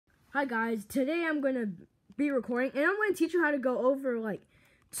Hi guys, today I'm going to be recording and I'm going to teach you how to go over like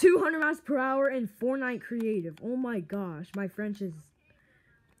 200 miles per hour in Fortnite creative. Oh my gosh, my French is...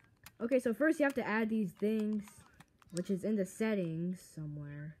 Okay, so first you have to add these things, which is in the settings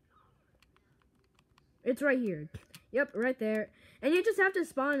somewhere. It's right here. Yep, right there. And you just have to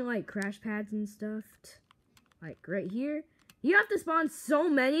spawn like crash pads and stuff. Like right here. You have to spawn so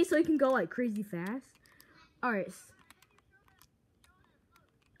many so you can go like crazy fast. Alright.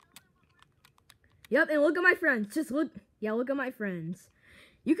 Yep, and look at my friends. Just look. Yeah, look at my friends.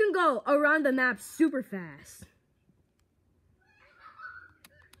 You can go around the map super fast.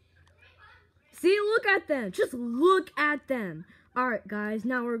 See, look at them. Just look at them. Alright, guys,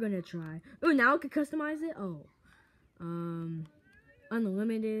 now we're gonna try. Oh, now I can customize it? Oh.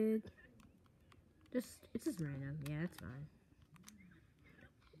 Unlimited. It's just random. Yeah, that's fine.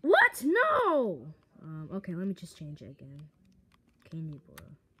 What? No! Okay, let me just change it again. Candy boy.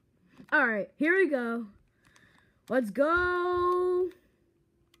 Alright, here we go. Let's go.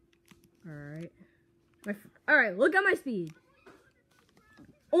 Alright. Alright, look at my speed.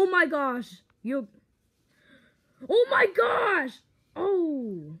 Oh my gosh. Oh my gosh.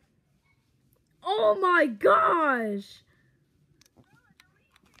 Oh. Oh my gosh.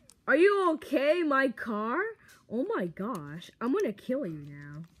 Are you okay, my car? Oh my gosh. I'm gonna kill you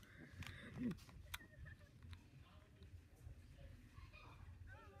now.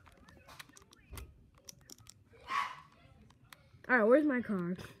 Alright, where's my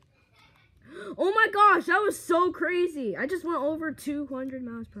car? Oh my gosh, that was so crazy. I just went over 200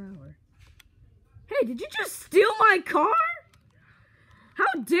 miles per hour. Hey, did you just steal my car?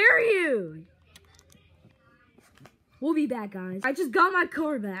 How dare you? We'll be back, guys. I just got my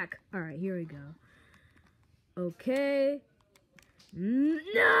car back. Alright, here we go. Okay.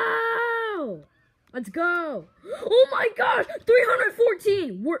 No! Let's go. Oh my gosh,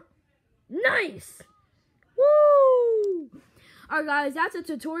 314. We're nice. Woo! Alright guys, that's a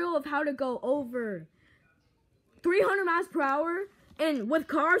tutorial of how to go over 300 miles per hour and with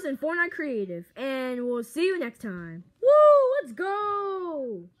cars in Fortnite Creative. And we'll see you next time. Woo! Let's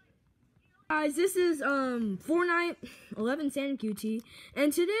go! Guys, this is Fortnite 11 Sanic QT.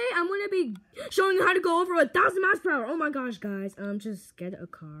 And today I'm going to be showing you how to go over 1,000 miles per hour. Oh my gosh, guys. Just get a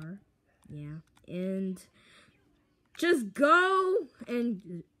car. Yeah. And just go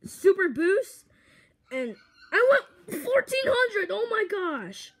and super boost. And I went 1,400. Oh my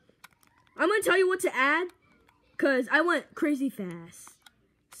gosh. I'm going to tell you what to add. Because I went crazy fast.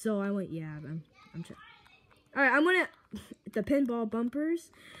 So I went, yeah, I'm trying. Alright, I'm going to, the pinball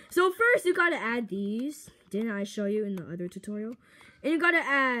bumpers. So first you got to add these. Didn't I show you in the other tutorial? And you got to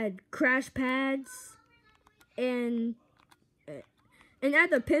add crash pads. And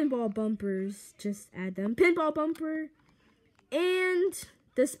add the pinball bumpers. Just add them. Pinball bumper. And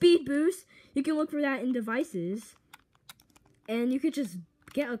the speed boost. You can look for that in devices. And you could just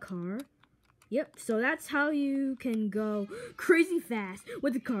get a car. Yep, so that's how you can go crazy fast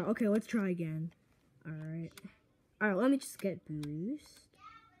with the car. Okay, let's try again. Alright, let me just get boost.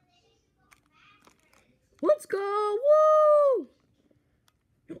 Let's go! Woo!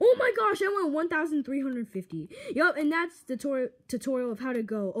 Oh my gosh, I went 1,350. Yup, and that's the tutorial of how to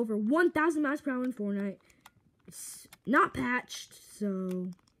go over 1,000 miles per hour in Fortnite. It's not patched, so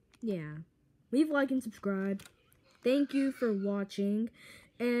yeah. Leave a like and subscribe. Thank you for watching.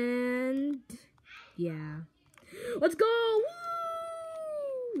 And yeah, let's go!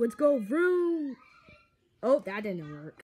 Woo! Let's go, vroom! Oh, that didn't work.